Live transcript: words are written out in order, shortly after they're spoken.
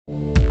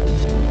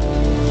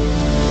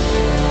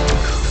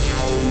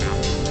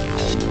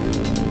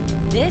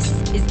This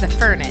is The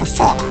Furnace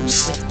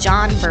with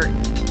John Burton.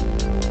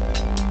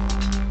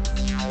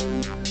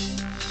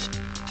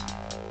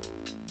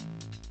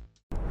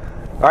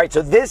 All right,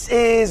 so this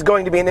is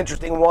going to be an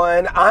interesting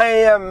one. I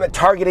am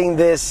targeting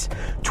this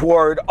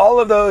toward all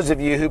of those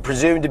of you who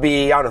presume to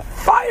be on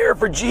fire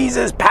for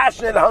Jesus,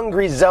 passionate,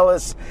 hungry,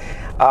 zealous.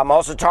 I'm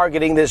also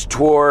targeting this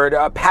toward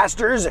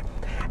pastors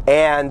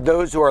and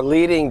those who are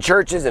leading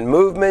churches and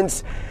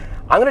movements.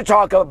 I'm going to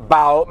talk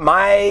about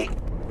my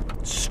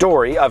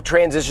story of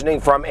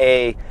transitioning from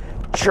a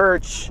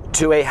church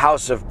to a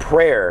house of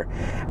prayer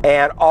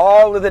and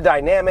all of the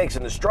dynamics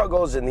and the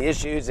struggles and the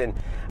issues, and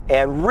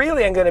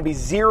really I'm going to be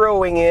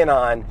zeroing in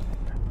on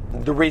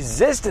the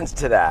resistance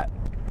to that.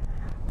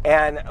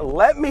 And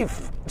let me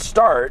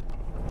start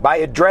by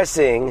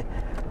addressing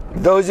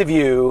those of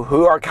you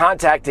who are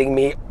contacting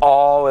me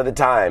all of the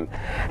time.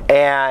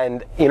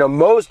 And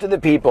most of the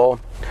people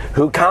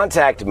who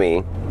contact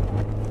me,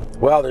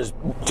 well, there's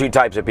two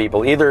types of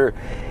people.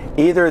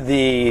 Either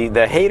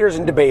the haters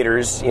and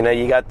debaters,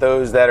 you got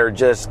those that are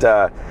just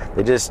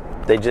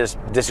they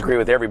just disagree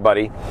with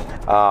everybody,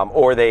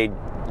 or they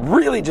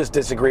really just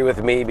disagree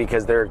with me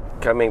because they're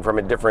coming from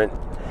a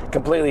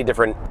completely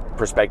different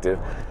perspective.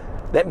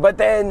 But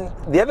then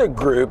the other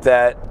group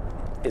that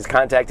is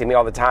contacting me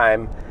all the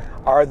time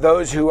are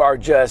those who are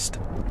just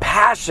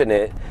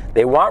passionate.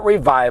 They want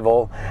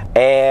revival,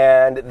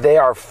 and they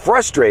are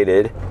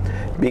frustrated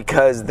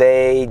because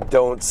they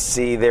don't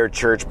see their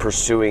church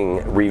pursuing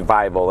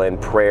revival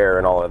and prayer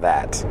and all of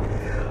that.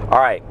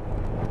 All right.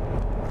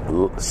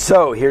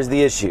 So here's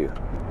the issue.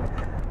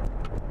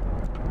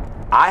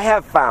 I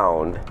have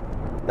found,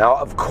 now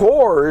of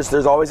course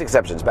there's always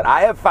exceptions, but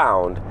I have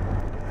found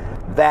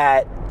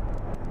that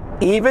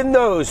even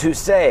those who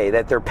say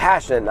that they're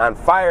passionate and on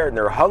fire and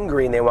they're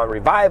hungry and they want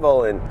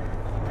revival and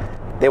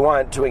they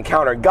want to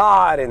encounter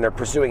God and they're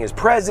pursuing His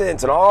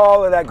presence and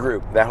all of that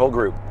whole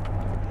group,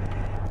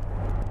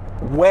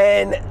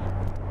 when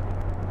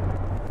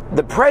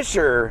the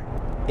pressure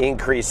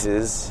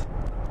increases,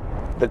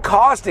 the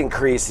cost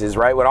increases,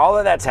 right? When all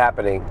of that's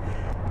happening,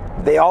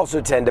 they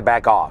also tend to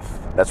back off.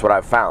 That's what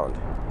I've found.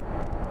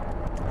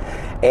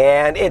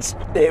 And it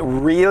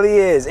really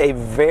is a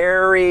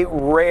very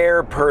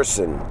rare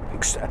person.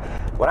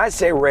 When I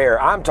say rare,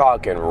 I'm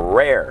talking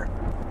rare,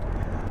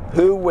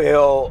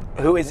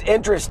 who is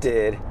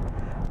interested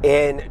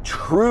in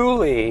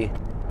truly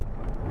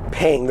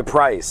paying the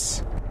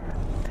price.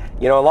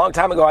 A long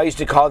time ago, I used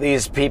to call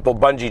these people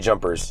bungee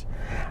jumpers.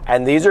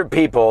 And these are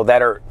people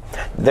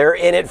they're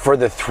in it for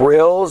the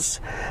thrills.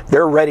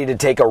 They're ready to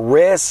take a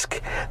risk.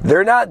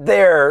 They're not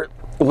there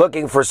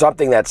looking for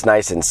something that's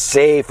nice and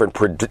safe and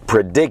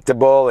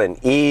predictable and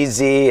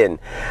easy, and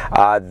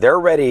they're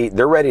ready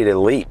to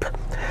leap.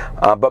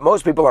 But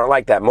most people aren't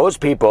like that. Most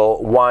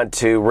people want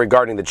to,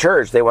 regarding the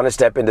church, they want to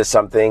step into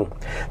something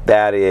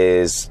that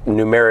is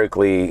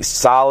numerically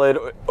solid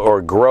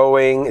or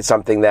growing,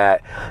 something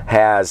that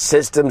has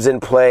systems in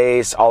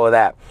place, all of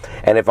that.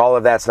 And if all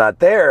of that's not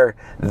there,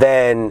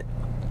 then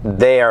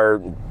they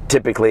are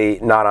typically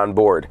not on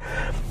board.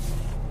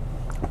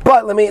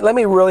 But let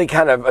me really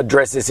kind of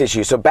address this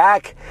issue. So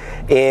back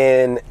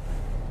in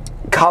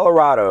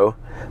Colorado,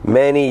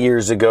 many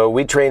years ago,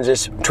 we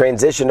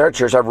transitioned our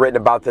church. I've written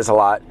about this a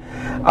lot,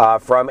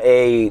 from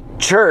a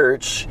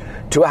church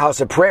to a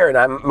house of prayer.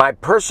 And my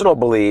personal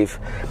belief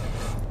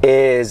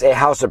is a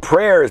house of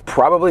prayer is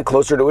probably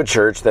closer to a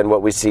church than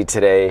what we see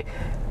today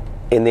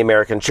in the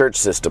American church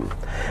system.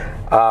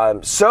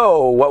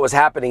 So what was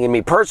happening in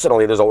me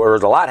personally, there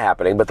was a lot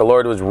happening, but the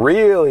Lord was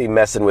really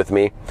messing with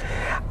me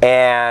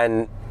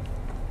and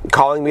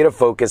calling me to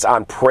focus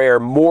on prayer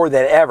more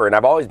than ever. And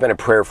I've always been a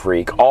prayer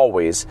freak,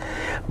 always.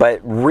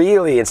 But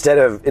really, instead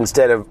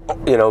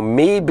of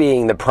me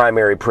being the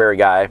primary prayer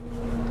guy,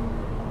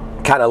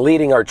 kind of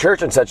leading our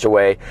church in such a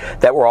way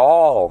that we're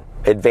all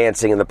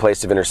advancing in the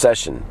place of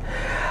intercession.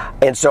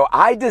 And so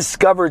I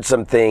discovered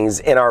some things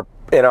in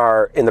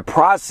the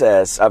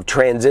process of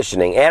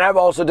transitioning, and I've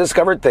also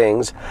discovered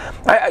things.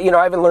 I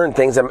even learned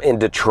things in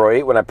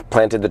Detroit when I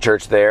planted the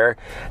church there,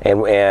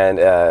 and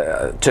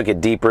took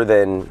it deeper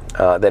than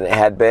it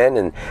had been,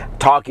 and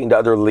talking to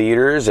other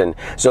leaders. And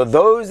so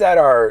those that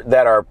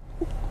are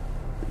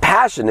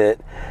passionate,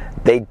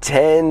 they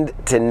tend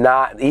to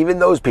not. Even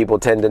those people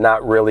tend to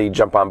not really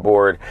jump on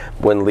board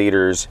when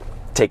leaders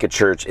take a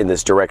church in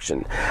this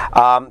direction.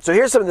 So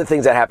here's some of the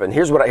things that happened.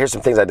 Here's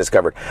some things I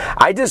discovered.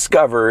 I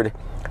discovered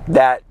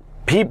that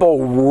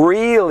people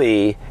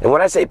really, and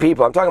when I say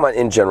people, I'm talking about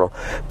in general,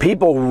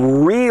 people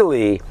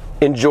really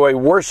enjoy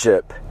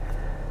worship,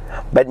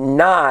 but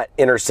not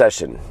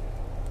intercession.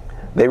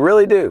 They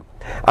really do.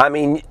 I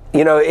mean,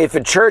 if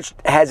a church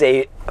has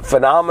a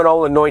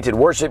phenomenal anointed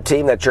worship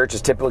team, that church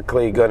is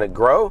typically going to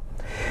grow.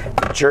 If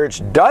the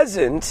church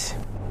doesn't,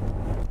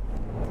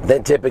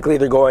 then typically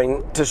they're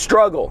going to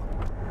struggle.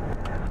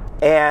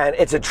 And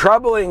it's a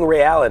troubling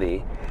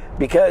reality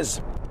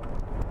because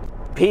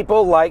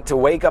people like to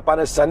wake up on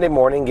a Sunday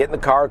morning, get in the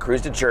car,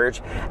 cruise to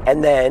church,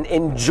 and then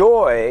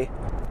enjoy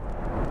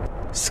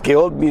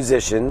skilled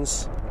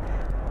musicians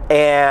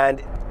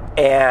and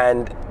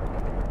and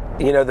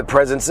the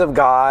presence of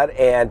God,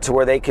 and to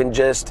where they can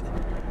just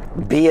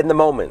be in the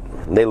moment.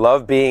 They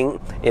love being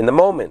in the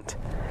moment.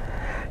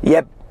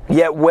 Yet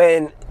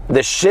when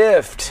the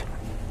shift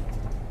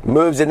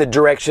moves in the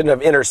direction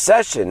of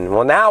intercession,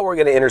 well, now we're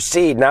going to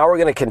intercede. Now we're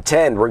going to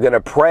contend. We're going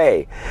to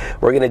pray.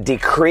 We're going to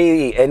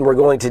decree, and we're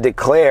going to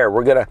declare.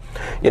 We're going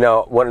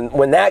to,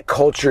 when that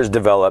culture is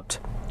developed,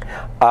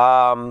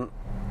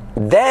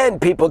 then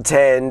people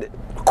tend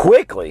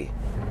quickly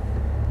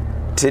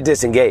to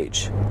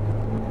disengage.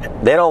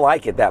 They don't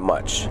like it that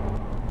much.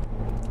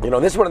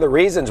 This is one of the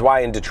reasons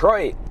why in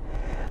Detroit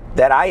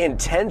that I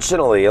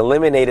intentionally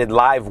eliminated a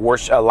live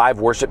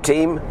worship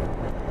team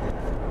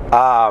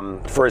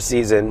for a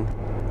season,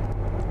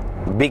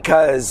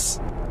 because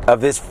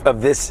of this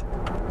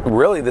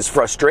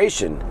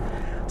frustration.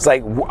 It's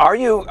like, are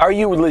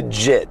you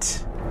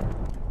legit?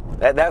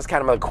 That's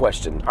kind of my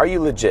question. Are you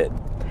legit?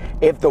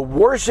 If the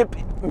worship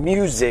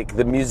music,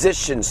 the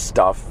musician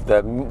stuff,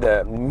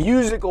 the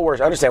musical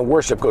worship, I understand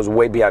worship goes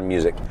way beyond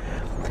music.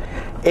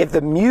 If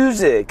the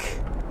music,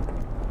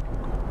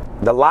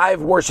 the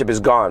live worship is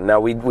gone.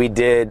 Now we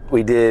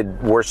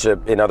did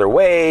worship in other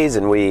ways,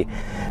 and we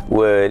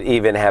would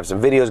even have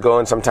some videos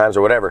going sometimes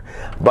or whatever.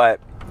 But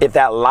if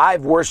that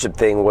live worship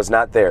thing was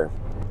not there,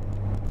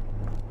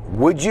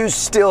 would you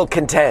still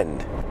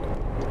contend?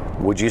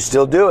 Would you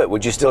still do it?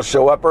 Would you still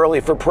show up early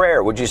for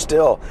prayer? Would you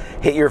still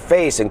hit your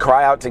face and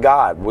cry out to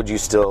God? Would you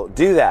still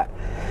do that?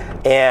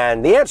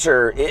 And the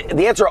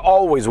answer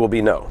always will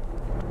be no,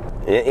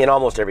 in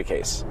almost every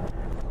case.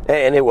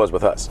 And it was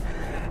with us.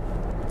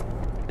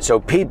 So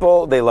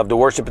people, they love to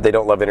worship, but they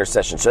don't love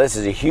intercession. So this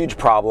is a huge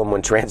problem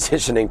when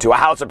transitioning to a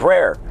house of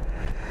prayer.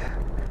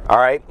 All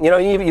right?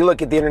 You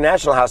look at the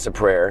International House of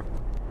Prayer,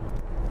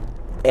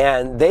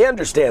 and they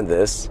understand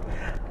this.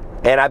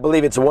 And I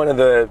believe it's one of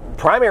the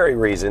primary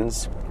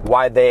reasons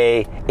why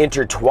they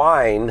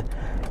intertwine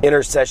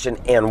intercession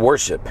and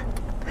worship,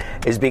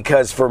 is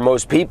because for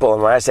most people,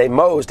 and when I say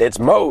most, it's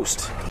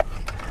most,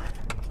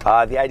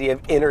 the idea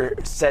of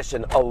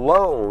intercession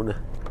alone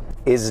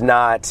is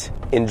not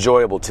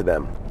enjoyable to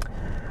them.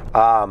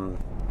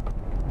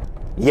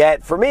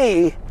 Yet for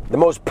me, the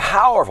most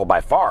powerful,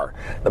 by far,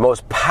 the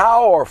most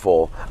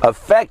powerful,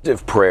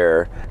 effective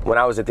prayer when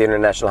I was at the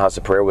International House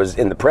of Prayer was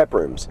in the prep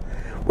rooms,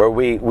 where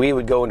we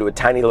would go into a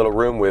tiny little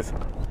room with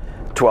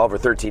 12 or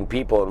 13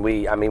 people, and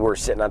we were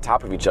sitting on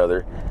top of each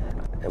other.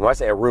 And when I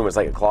say a room, it's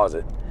like a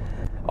closet,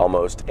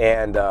 almost.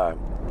 And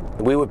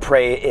we would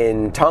pray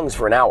in tongues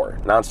for an hour,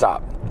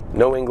 nonstop.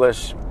 No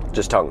English,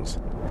 just tongues,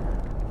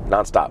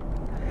 nonstop.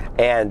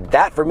 And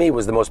that, for me,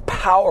 was the most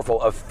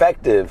powerful,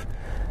 effective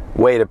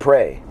way to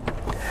pray.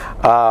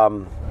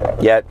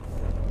 Yet,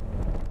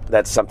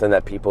 that's something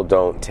that people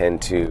don't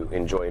tend to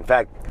enjoy. In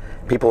fact,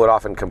 people would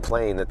often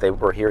complain that they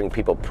were hearing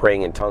people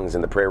praying in tongues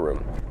in the prayer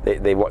room. They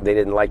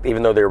didn't like,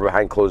 even though they were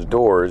behind closed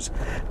doors,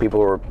 people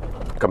were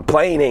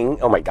complaining.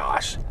 Oh my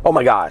gosh.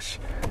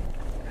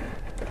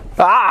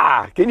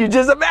 Can you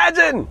just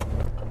imagine?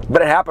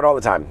 But it happened all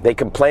the time. They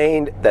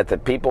complained that the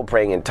people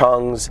praying in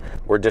tongues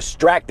were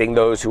distracting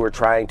those who were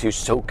trying to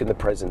soak in the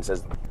presence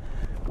as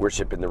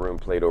worship in the room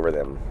played over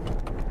them.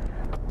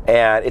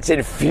 And it's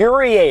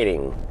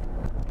infuriating.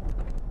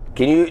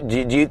 Do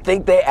you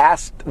think they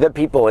asked the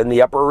people in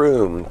the upper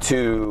room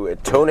to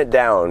tone it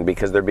down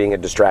because they're being a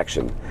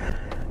distraction?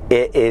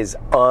 It is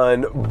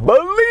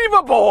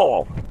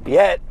unbelievable.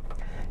 Yet,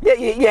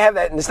 you have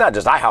that, and it's not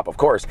just IHOP, of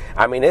course.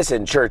 It's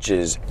in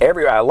churches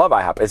everywhere. I love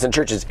IHOP. It's in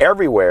churches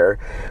everywhere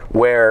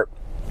where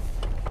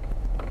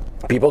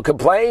people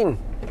complain.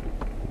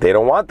 They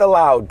don't want the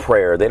loud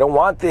prayer. They don't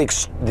want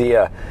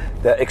the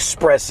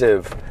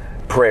expressive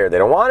prayer. They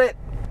don't want it.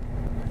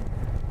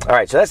 All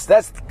right, so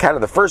that's kind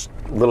of the first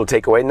little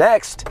takeaway.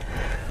 Next,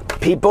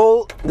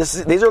 people,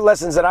 these are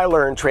lessons that I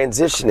learned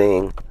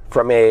transitioning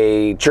from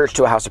a church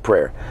to a house of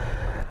prayer.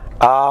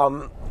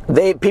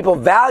 People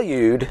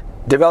valued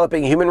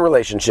developing human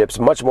relationships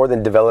much more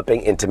than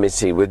developing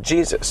intimacy with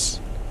Jesus.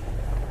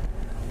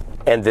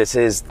 And this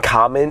is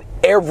common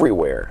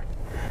everywhere.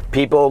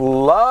 People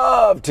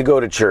love to go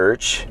to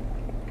church.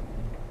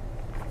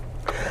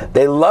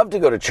 They love to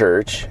go to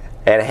church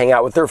and hang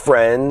out with their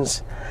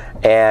friends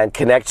and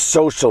connect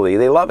socially.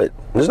 They love it.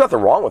 There's nothing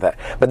wrong with that.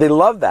 But they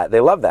love that.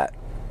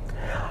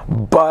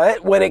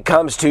 But when it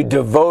comes to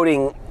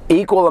devoting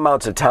equal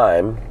amounts of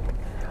time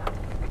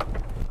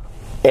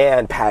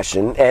and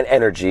passion and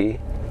energy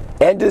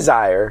and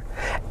desire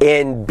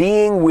in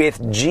being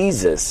with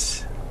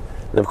Jesus,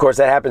 and of course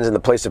that happens in the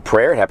place of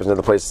prayer, it happens in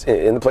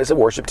the place of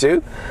worship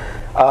too,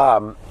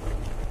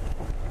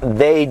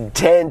 they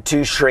tend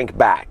to shrink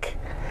back.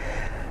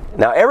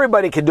 Now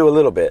everybody can do a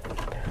little bit.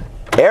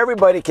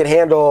 Everybody can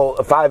handle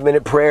a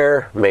 5-minute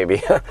prayer,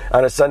 maybe,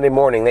 on a Sunday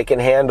morning. They can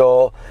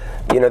handle,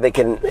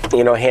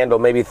 handle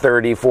maybe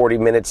 30, 40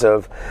 minutes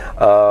of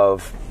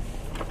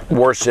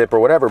worship or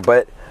whatever.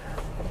 But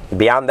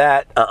beyond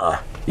that,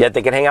 Yet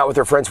they can hang out with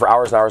their friends for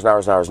hours and hours and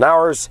hours and hours and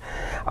hours.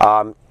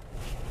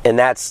 And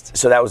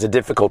that was a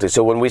difficulty.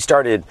 So when we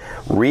started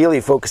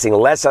really focusing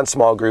less on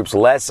small groups,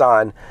 less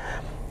on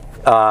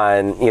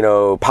on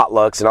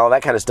potlucks and all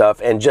that kind of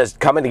stuff, and just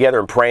coming together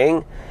and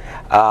praying,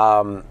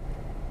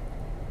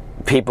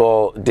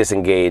 people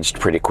disengaged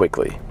pretty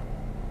quickly.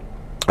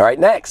 All right,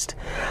 next.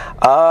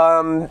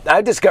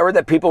 I discovered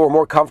that people were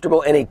more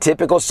comfortable in a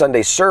typical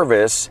Sunday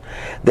service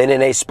than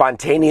in a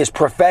spontaneous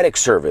prophetic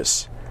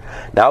service.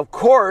 Now, of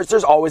course,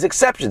 there's always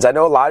exceptions. I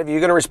know a lot of you are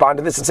going to respond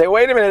to this and say,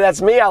 wait a minute,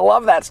 that's me. I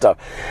love that stuff.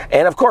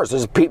 And of course,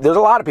 there's a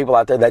lot of people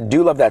out there that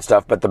do love that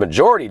stuff, but the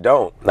majority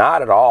don't.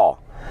 Not at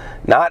all.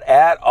 Not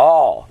at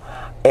all.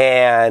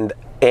 And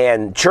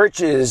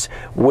churches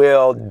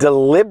will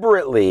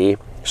deliberately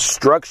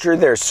structure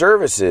their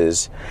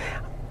services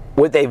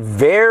with a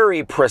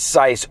very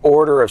precise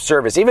order of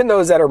service. Even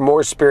those that are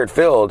more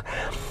spirit-filled,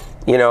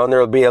 and there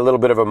will be a little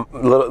bit of a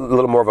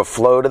little more of a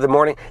flow to the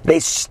morning, they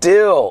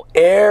still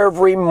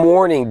every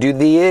morning do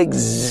the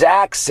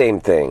exact same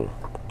thing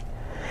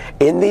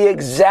in the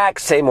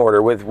exact same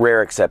order, with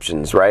rare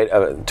exceptions, right,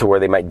 to where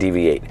they might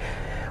deviate.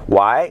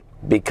 Why?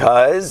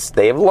 Because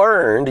they have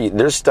learned,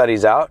 there's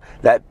studies out,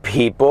 that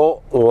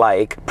people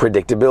like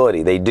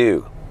predictability. They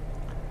do.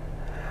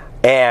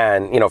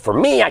 And, for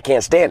me, I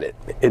can't stand it.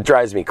 It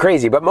drives me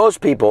crazy. But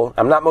most people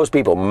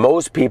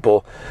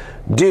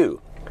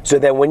do. So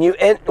then when you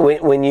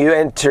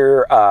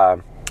enter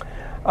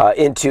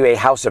into a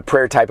house of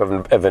prayer type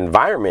of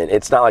environment,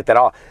 it's not like that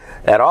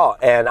at all.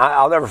 And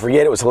I'll never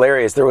forget, it was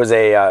hilarious. There was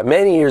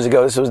many years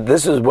ago,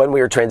 this was when we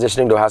were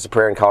transitioning to a house of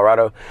prayer in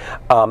Colorado.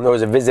 There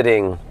was a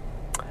visiting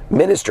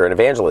minister, an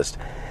evangelist.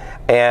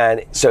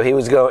 And so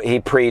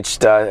he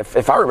preached,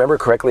 if I remember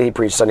correctly, he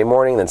preached Sunday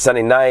morning, then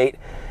Sunday night,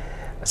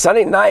 this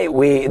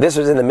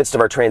was in the midst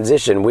of our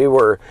transition. We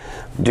were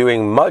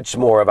doing much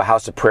more of a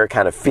house of prayer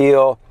kind of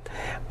feel.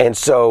 And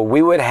so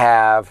we would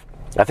have,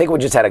 I think we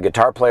just had a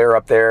guitar player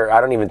up there.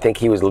 I don't even think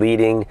he was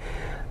leading,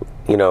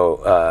 in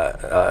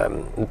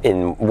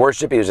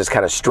worship. He was just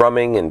kind of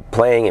strumming and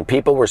playing, and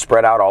people were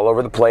spread out all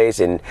over the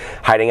place and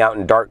hiding out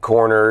in dark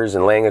corners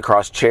and laying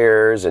across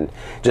chairs and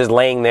just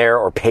laying there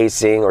or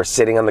pacing or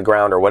sitting on the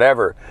ground or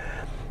whatever.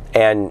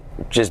 And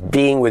just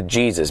being with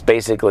Jesus,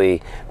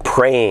 basically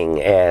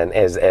praying, and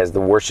as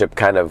the worship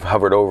kind of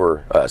hovered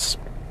over us.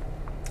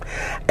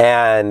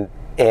 And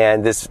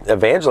this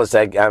evangelist,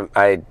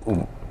 I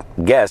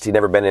guessed he'd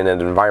never been in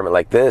an environment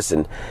like this,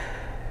 and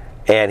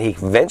he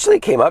eventually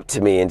came up to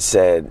me and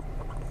said,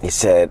 is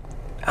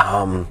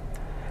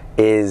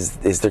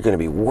there going to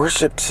be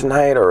worship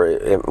tonight, or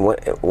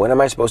when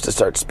am I supposed to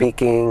start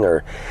speaking?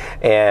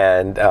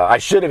 And I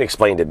should have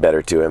explained it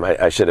better to him.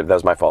 I should have. That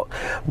was my fault.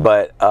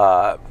 But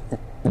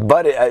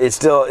it's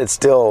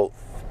still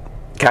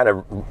kind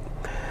of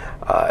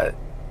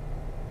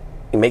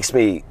it makes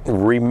me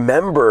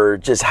remember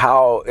just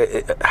how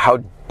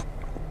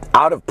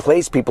out of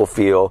place people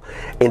feel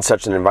in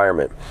such an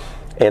environment.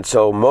 And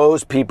so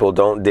most people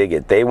don't dig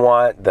it. They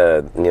want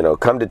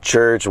come to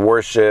church,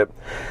 worship,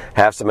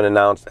 have some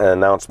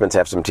announcements,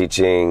 have some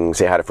teaching,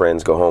 say hi to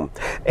friends, go home.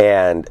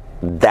 And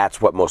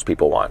that's what most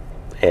people want.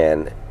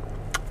 And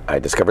I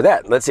discovered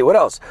that. Let's see, what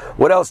else?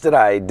 What else did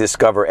I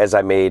discover as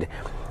I made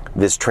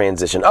this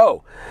transition?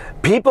 Oh,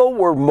 people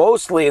were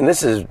mostly, and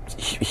this is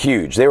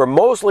huge, they were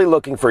mostly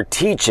looking for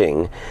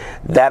teaching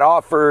that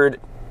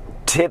offered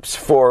tips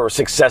for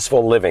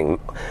successful living,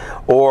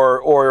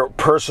 or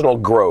personal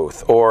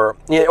growth, or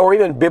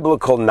even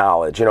biblical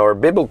knowledge, or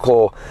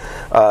biblical,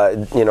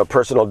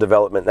 personal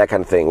development, that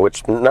kind of thing.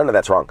 Which none of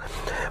that's wrong,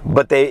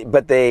 but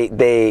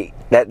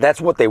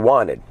that's what they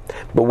wanted.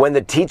 But when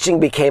the teaching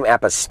became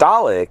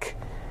apostolic,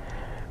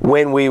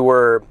 when we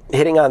were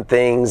hitting on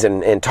things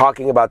and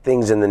talking about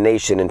things in the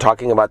nation and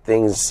talking about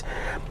things,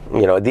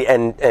 the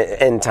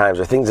end times,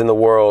 or things in the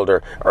world,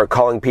 or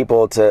calling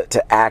people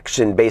to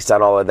action based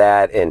on all of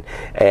that,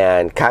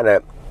 and kind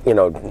of,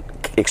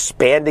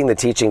 expanding the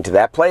teaching to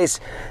that place,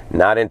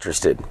 not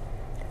interested.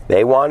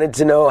 They wanted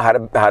to know how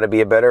to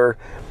be a better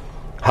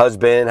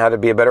husband, how to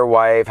be a better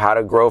wife, how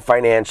to grow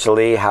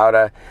financially, how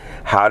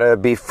to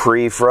be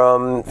free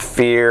from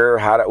fear,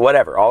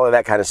 whatever, all of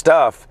that kind of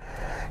stuff.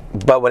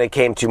 But when it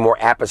came to more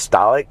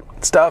apostolic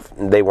stuff,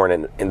 they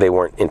weren't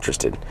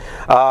interested.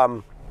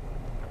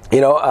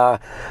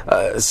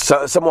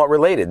 Somewhat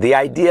related, the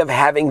idea of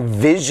having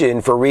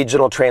vision for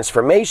regional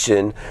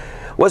transformation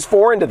was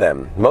foreign to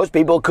them. Most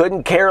people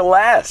couldn't care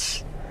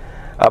less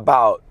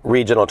about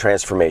regional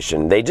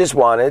transformation. They just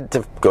wanted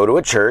to go to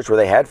a church where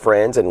they had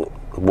friends and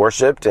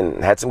worshiped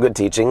and had some good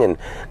teaching and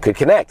could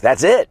connect.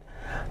 That's it.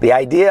 The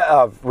idea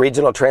of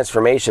regional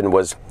transformation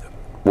was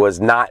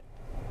not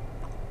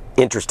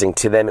interesting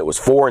to them. It was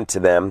foreign to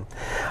them,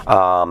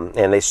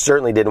 and they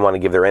certainly didn't want to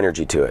give their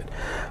energy to it.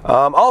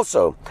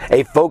 Also,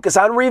 a focus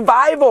on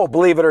revival,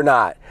 believe it or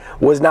not,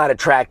 was not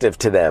attractive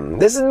to them.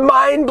 This is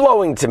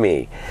mind-blowing to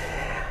me,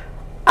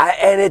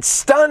 and it's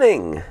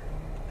stunning.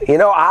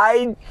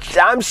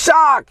 I'm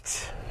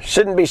shocked.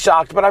 Shouldn't be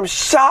shocked, but I'm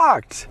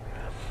shocked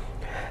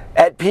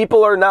at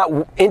people are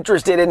not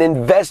interested in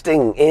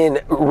investing in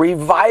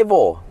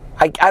revival.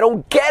 I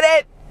don't get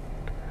it.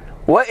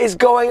 What is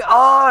going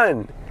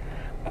on?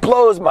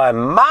 Blows my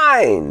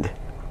mind.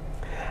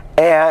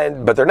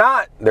 But they're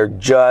not. They're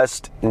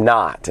just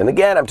not. And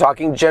again, I'm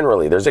talking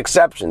generally. There's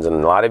exceptions,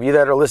 and a lot of you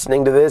that are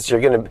listening to this, you're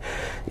gonna,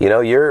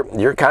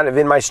 you're kind of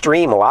in my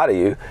stream. A lot of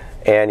you,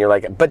 and you're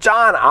like, but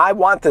John, I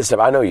want this stuff.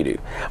 I know you do,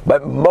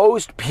 but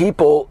most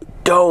people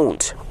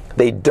don't.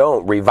 They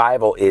don't.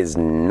 Revival is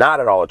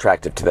not at all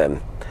attractive to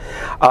them.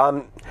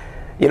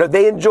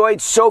 They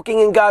enjoyed soaking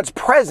in God's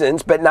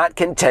presence, but not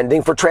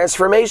contending for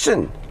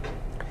transformation.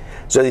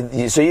 So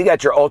you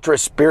got your ultra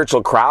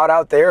spiritual crowd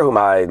out there whom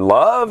I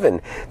love,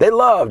 and they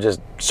love just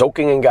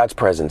soaking in God's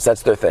presence.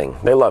 That's their thing.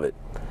 They love it.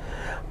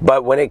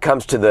 But when it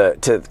comes to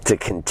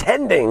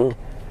contending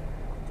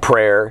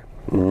prayer,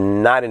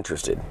 not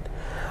interested.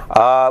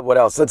 What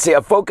else? Let's see.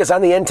 A focus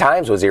on the end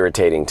times was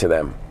irritating to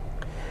them.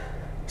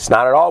 It's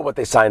not at all what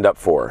they signed up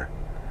for.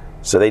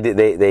 So they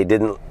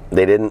didn't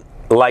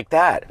like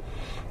that.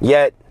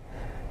 Yet,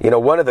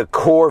 one of the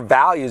core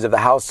values of the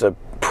House of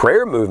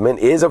Prayer movement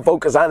is a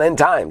focus on end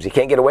times. You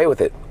can't get away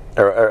with it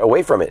or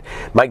away from it.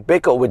 Mike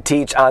Bickle would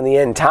teach on the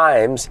end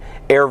times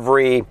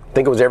every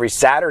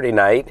Saturday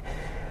night,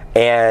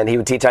 and he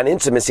would teach on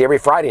intimacy every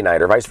Friday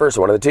night, or vice versa,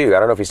 one of the two. I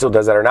don't know if he still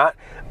does that or not.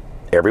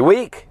 Every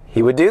week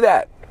he would do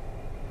that,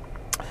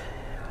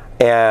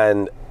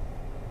 and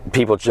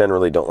people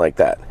generally don't like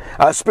that.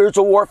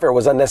 Spiritual warfare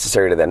was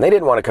unnecessary to them. They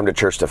didn't want to come to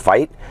church to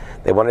fight.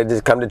 They wanted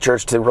to come to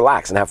church to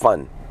relax and have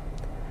fun.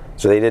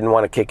 So they didn't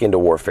want to kick into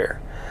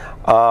warfare.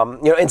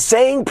 And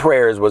saying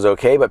prayers was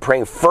okay, but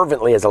praying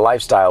fervently as a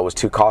lifestyle was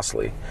too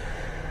costly.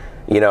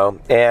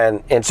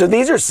 And so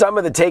these are some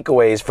of the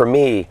takeaways for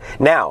me.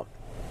 Now,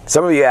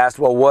 some of you asked,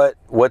 well,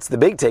 what's the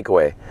big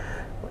takeaway?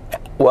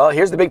 Well,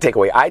 here's the big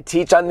takeaway. I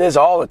teach on this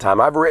all the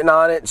time. I've written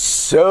on it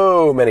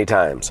so many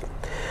times.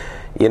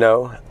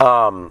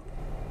 My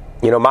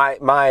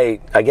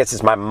I guess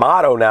it's my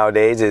motto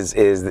nowadays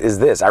is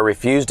this: I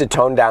refuse to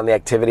tone down the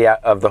activity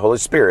of the Holy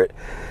Spirit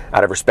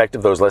out of respect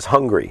of those less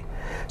hungry.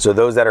 So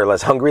those that are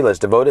less hungry, less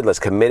devoted, less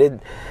committed,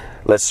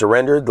 less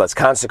surrendered, less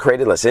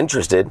consecrated, less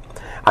interested,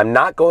 I'm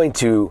not going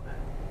to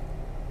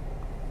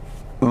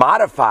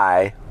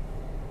modify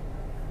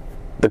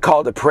the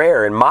call to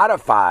prayer and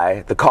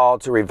modify the call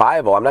to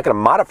revival. I'm not going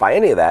to modify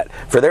any of that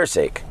for their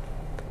sake.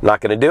 I'm not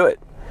going to do it.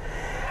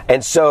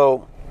 And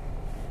so,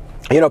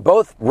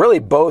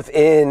 both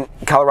in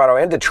Colorado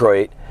and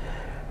Detroit,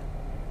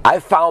 I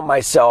found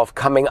myself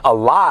coming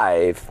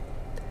alive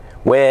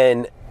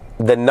when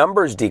the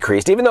numbers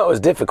decreased, even though it was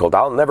difficult.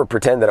 I'll never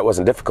pretend that it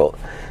wasn't difficult,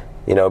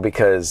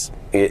 because,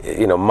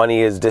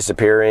 money is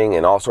disappearing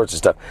and all sorts of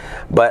stuff.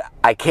 But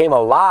I came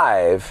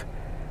alive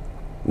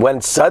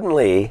when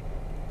suddenly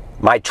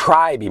my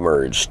tribe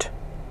emerged.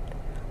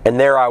 And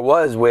there I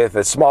was with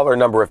a smaller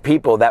number of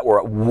people that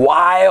were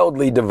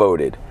wildly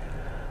devoted.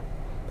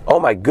 Oh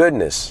my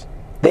goodness.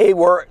 They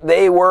were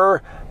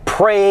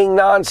praying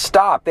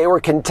nonstop. They were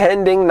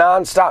contending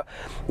nonstop.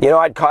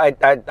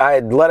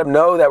 I'd let them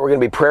know that we're going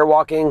to be prayer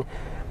walking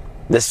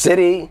the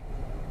city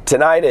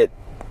tonight at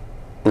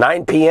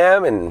 9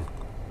 p.m. and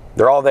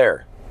they're all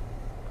there.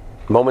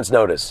 Moment's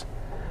notice.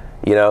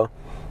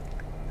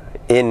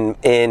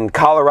 In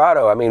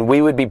Colorado,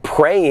 we would be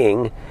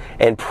praying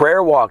and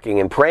prayer walking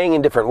and praying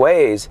in different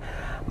ways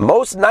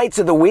most nights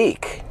of the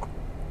week.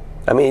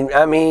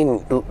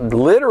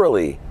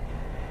 Literally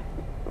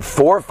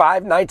 4 or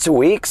 5 nights a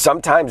week,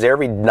 sometimes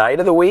every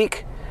night of the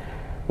week,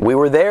 we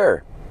were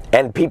there.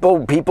 And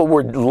people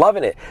were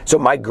loving it. So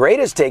my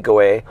greatest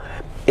takeaway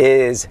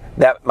is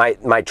that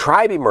my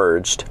tribe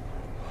emerged,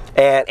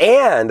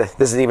 and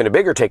this is even a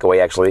bigger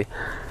takeaway actually,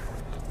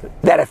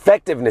 that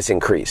effectiveness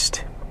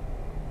increased.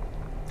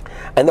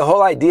 And the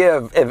whole idea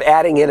of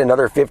adding in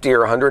another 50 or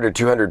 100 or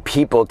 200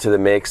 people to the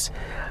mix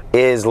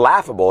is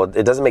laughable.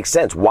 It doesn't make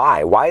sense.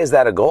 Why? Why is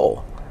that a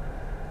goal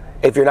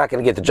if you're not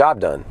going to get the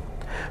job done?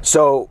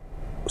 So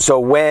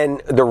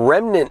when the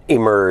remnant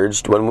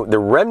emerged, when the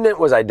remnant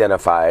was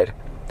identified,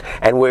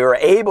 and we were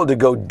able to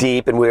go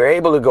deep, and we were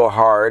able to go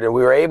hard, and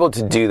we were able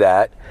to do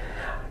that,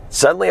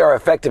 suddenly our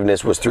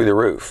effectiveness was through the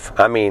roof.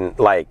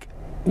 Like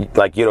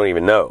you don't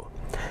even know.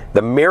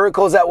 The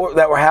miracles that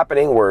were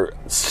happening were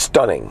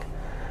stunning.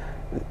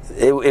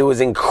 It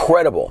was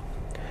incredible.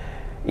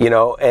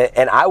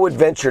 And I would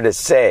venture to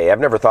say, I've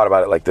never thought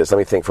about it like this. Let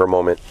me think for a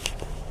moment.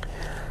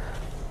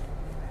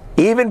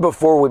 Even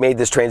before we made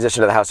this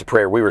transition to the House of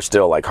Prayer, we were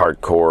still like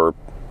hardcore,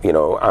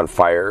 on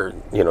fire,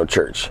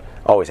 church.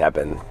 Always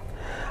happened.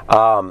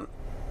 But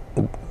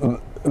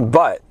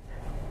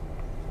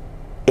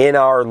in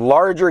our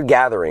larger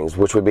gatherings,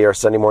 which would be our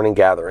Sunday morning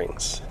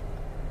gatherings,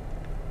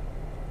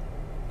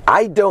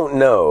 I don't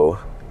know.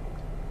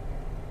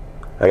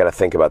 I got to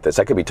think about this.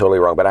 I could be totally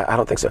wrong, but I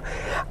don't think so.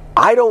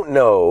 I don't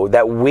know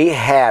that we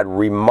had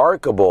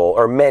remarkable,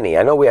 or many,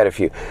 I know we had a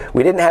few.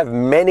 We didn't have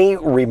many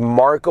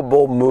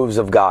remarkable moves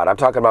of God. I'm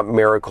talking about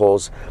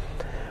miracles.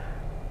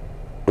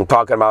 I'm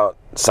talking about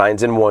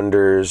signs and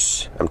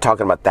wonders. I'm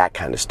talking about that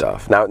kind of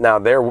stuff. Now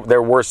there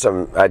were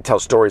some, I'd tell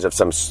stories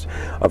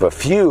of a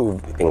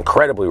few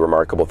incredibly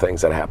remarkable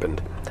things that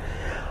happened.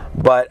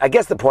 But I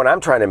guess the point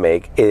I'm trying to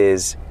make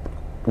is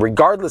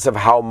regardless of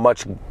how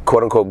much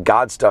quote unquote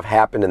God stuff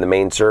happened in the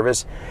main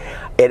service,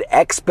 it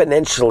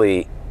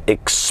exponentially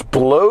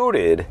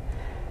exploded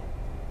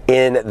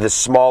in the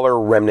smaller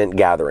remnant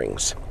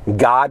gatherings.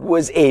 God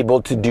was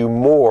able to do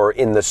more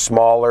in the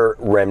smaller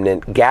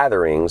remnant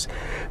gatherings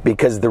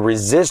because the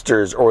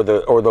resistors or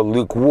the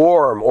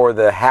lukewarm or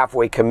the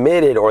halfway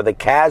committed or the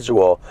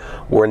casual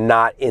were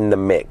not in the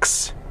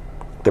mix.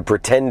 The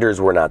pretenders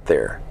were not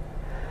there.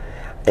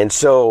 And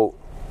so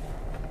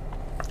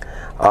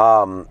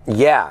and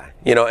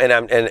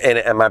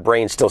my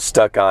brain's still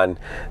stuck on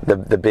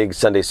the big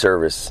Sunday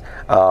service.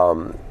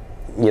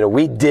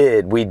 We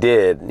did,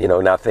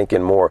 now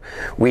thinking more,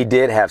 we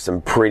did have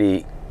some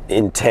pretty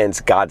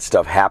intense God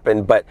stuff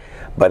happen, but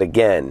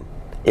again,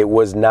 it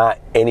was not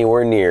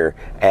anywhere near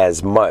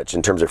as much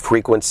in terms of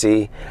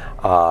frequency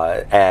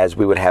as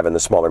we would have in the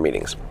smaller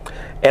meetings.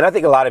 And I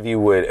think a lot of you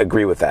would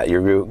agree with that.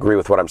 You agree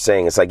with what I'm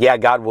saying. It's like, yeah,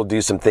 God will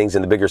do some things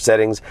in the bigger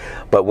settings,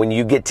 but when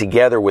you get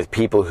together with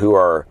people who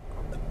are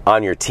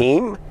on your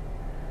team,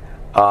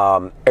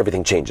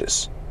 everything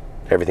changes.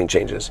 Everything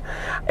changes.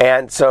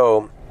 And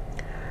so,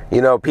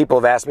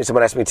 someone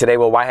asked me today,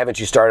 well, why haven't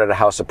you started a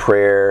house of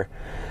prayer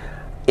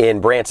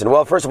in Branson?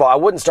 Well, first of all, I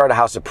wouldn't start a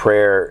house of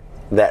prayer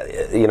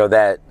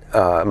that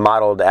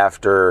modeled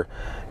after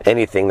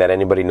anything that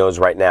anybody knows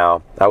right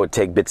now. I would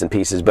take bits and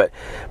pieces, but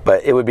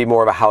it would be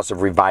more of a house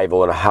of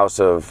revival and a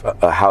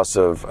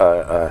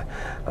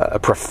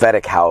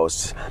prophetic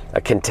house, a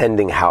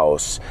contending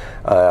house.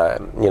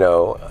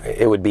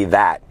 It would be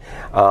that.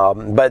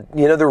 But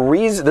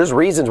there's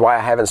reasons why I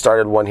haven't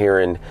started one here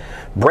in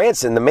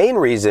Branson. The main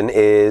reason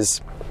is,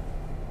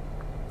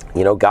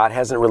 God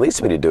hasn't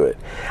released me to do it.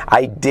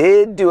 I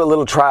did do a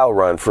little trial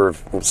run for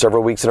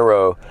several weeks in a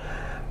row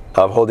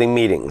of holding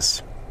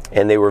meetings,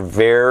 and they were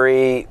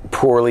very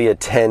poorly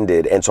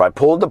attended. And so I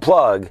pulled the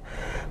plug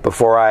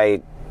before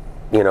I,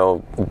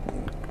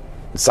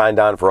 signed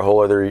on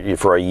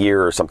for a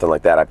year or something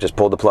like that. I just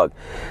pulled the plug.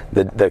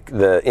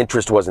 The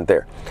interest wasn't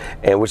there,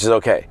 and which is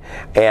okay.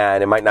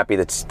 And it might not be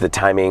the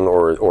timing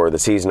or the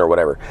season or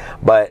whatever.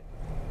 But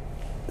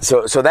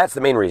so that's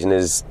the main reason,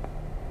 is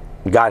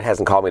God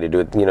hasn't called me to do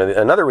it.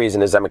 Another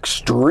reason is I'm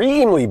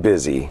extremely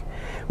busy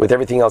with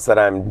everything else that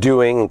I'm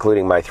doing,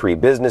 including my 3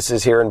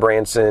 businesses here in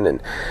Branson,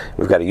 and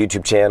we've got a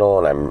YouTube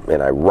channel,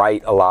 and I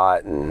write a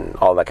lot and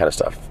all that kind of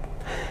stuff,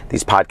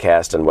 these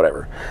podcasts and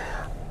whatever.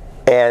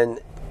 And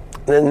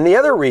then the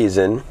other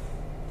reason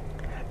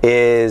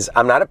is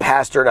I'm not a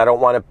pastor, and I don't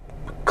want to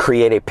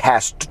create a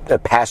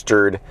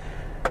pastored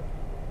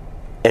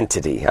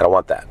entity. I don't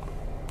want that.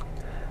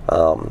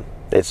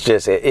 It's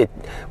just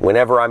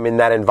whenever I'm in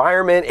that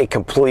environment, it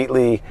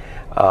completely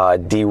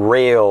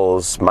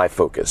derails my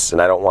focus,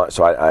 and I don't want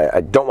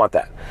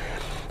that.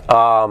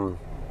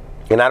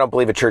 And I don't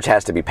believe a church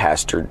has to be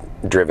pastor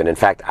driven. In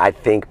fact, I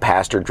think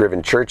pastor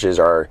driven churches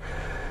are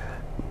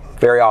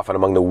very often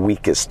among the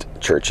weakest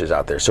churches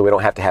out there. So we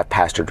don't have to have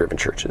pastor driven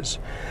churches.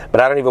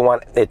 But I don't even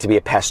want it to be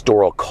a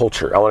pastoral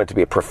culture. I want it to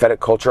be a prophetic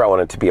culture. I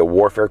want it to be a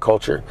warfare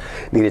culture.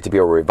 I need it to be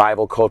a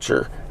revival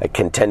culture, a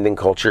contending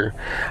culture.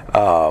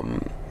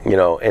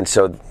 And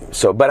so,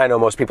 but I know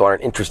most people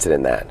aren't interested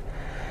in that.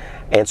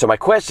 And so my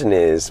question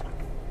is,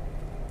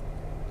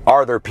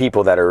 are there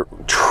people that are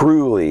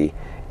truly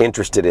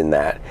interested in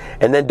that?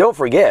 And then don't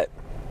forget,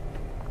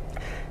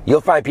 you'll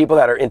find people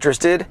that are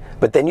interested,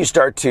 but then you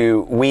start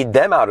to weed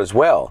them out as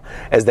well,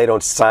 as they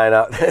don't sign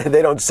up.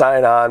 They don't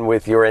sign on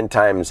with your end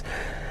times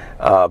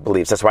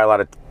beliefs. That's why a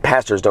lot of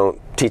pastors don't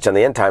teach on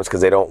the end times,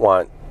 because they don't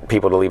want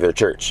people to leave their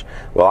church.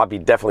 Well, I'll be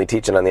definitely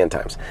teaching on the end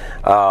times.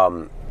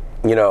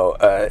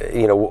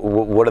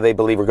 What do they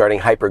believe regarding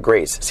hyper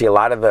grace? See, a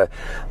lot of the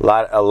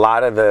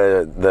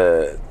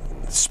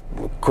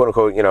quote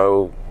unquote,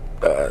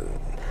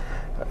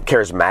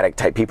 charismatic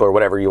type people, or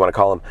whatever you want to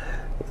call them,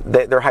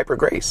 they're hyper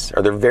grace,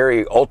 or they're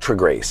very ultra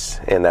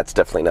grace, and that's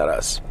definitely not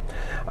us.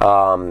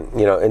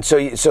 And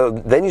so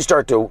then you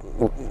start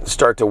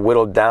to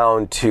whittle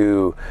down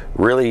to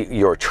really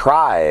your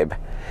tribe,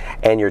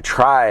 and your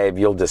tribe,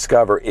 you'll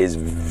discover, is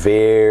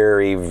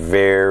very,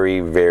 very,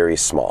 very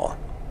small.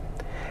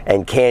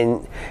 And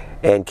can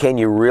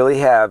you really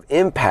have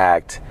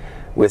impact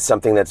with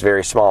something that's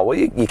very small? Well,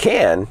 you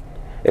can.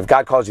 If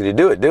God calls you to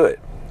do it, do it.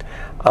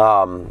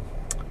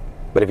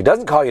 But if He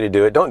doesn't call you to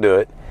do it, don't do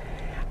it.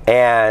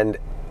 And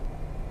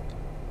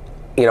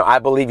I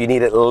believe you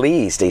need at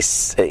least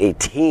a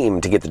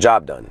team to get the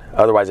job done.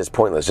 Otherwise, it's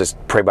pointless. Just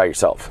pray by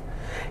yourself.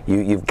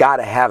 You've got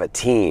to have a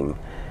team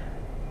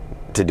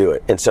to do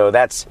it. And so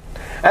that's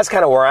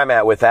kind of where I'm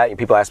at with that. And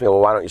people ask me,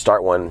 well, why don't you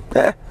start one?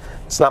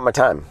 It's not my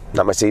time,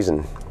 not my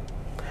season.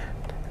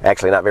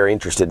 Actually, not very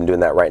interested in doing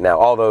that right now,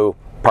 although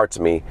parts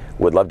of me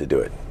would love to do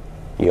it.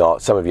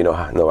 Some of you know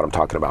what I'm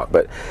talking about.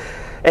 But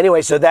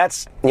anyway, so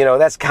that's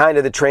kind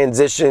of the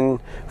transition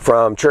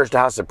from church to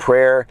house of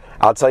prayer.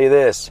 I'll tell you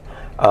this,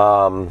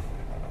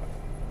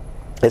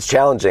 it's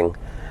challenging.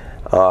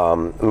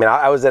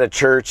 I was at a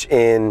church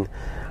in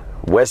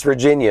West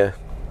Virginia,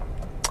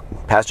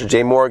 Pastor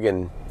Jay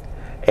Morgan,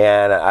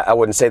 And I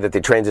wouldn't say that they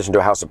transitioned to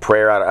a house of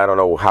prayer. I don't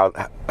know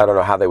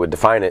how they would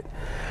define it,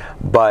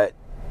 but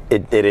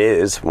it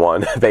is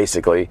one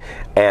basically.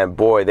 And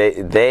boy,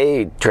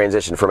 they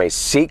transitioned from a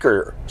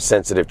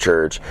seeker-sensitive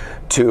church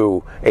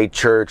to a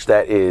church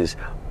that is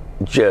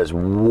just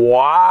wildly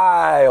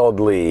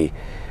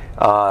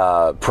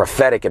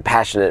prophetic and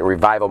passionate and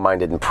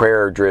revival-minded and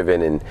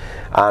prayer-driven and,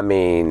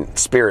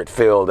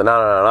 spirit-filled and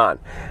on and on and on.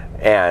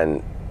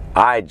 And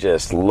I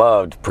just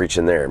loved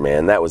preaching there,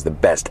 man. That was the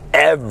best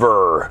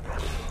ever.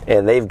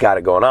 And they've got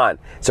it going on.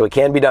 So it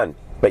can be done,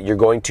 but you're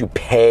going to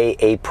pay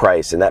a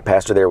price. And that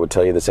pastor there would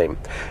tell you the same.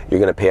 You're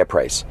going to pay a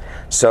price.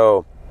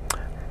 So,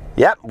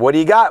 yeah, what do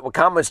you got? What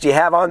comments do you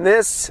have on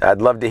this?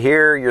 I'd love to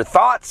hear your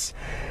thoughts.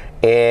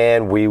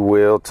 And we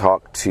will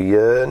talk to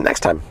you next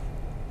time.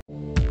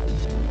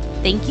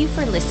 Thank you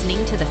for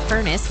listening to The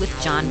Furnace with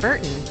John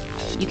Burton.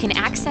 You can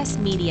access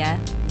media,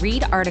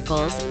 read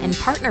articles, and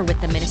partner with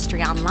the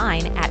ministry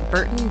online at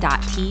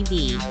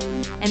burton.tv.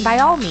 And by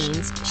all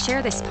means,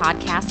 share this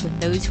podcast with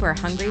those who are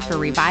hungry for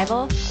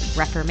revival,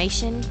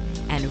 reformation,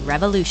 and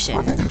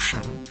revolution.